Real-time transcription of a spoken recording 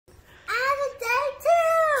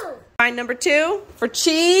Find number 2 for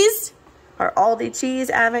cheese. Our Aldi cheese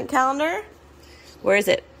advent calendar. Where is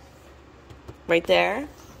it? Right there.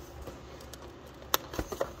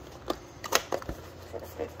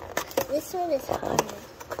 This one is hard.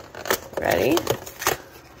 Ready?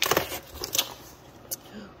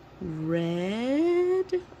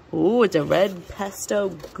 Red. Ooh, it's a red pesto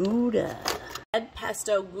Gouda. Red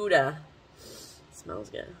pesto Gouda. Smells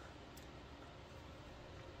good.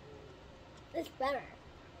 It's better.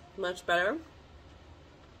 Much better.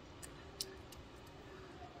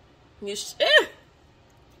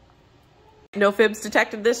 No fibs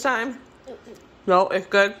detected this time? No, it's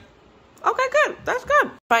good. Okay, good. That's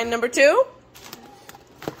good. Find number 2.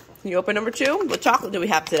 Can you open number 2? What chocolate do we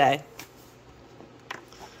have today?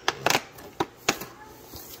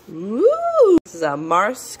 Ooh, this is a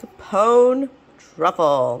mascarpone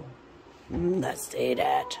truffle. Let's eat it.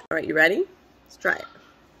 All right, you ready? Let's try it.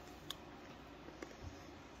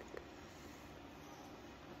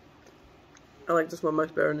 I like this one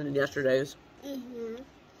much better than yesterday's.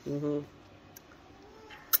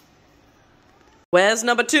 Where's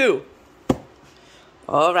number 2?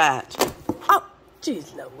 All right. Oh,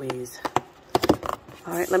 geez Louise.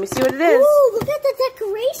 All right, let me see what it is. Ooh, look at the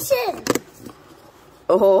decoration.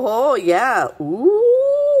 Oh, yeah.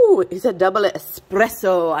 Ooh, it's a double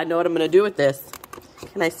espresso. I know what I'm going to do with this.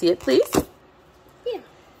 Can I see it, please? Yeah.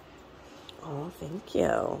 Oh, thank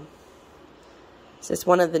you. Is this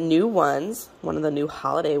one of the new ones? One of the new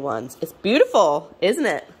holiday ones. It's beautiful, isn't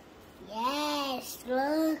it? Yes,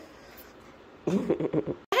 look.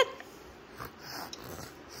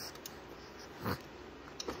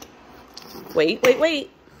 Wait, wait,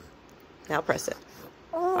 wait. Now press it.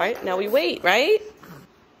 All right, now we wait, right?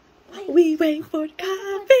 We wait for the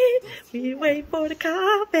coffee. We wait for the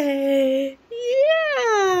coffee.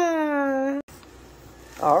 Yeah.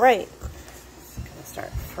 All right. Gonna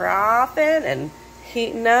start frothing and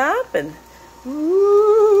heating up and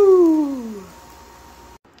ooh.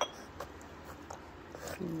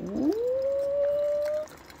 Ooh.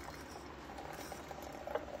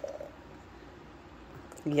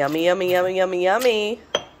 Yummy, yummy, yummy, yummy, yummy.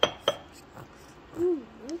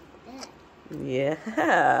 Yeah.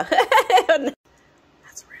 That's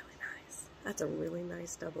really nice. That's a really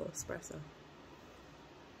nice double espresso.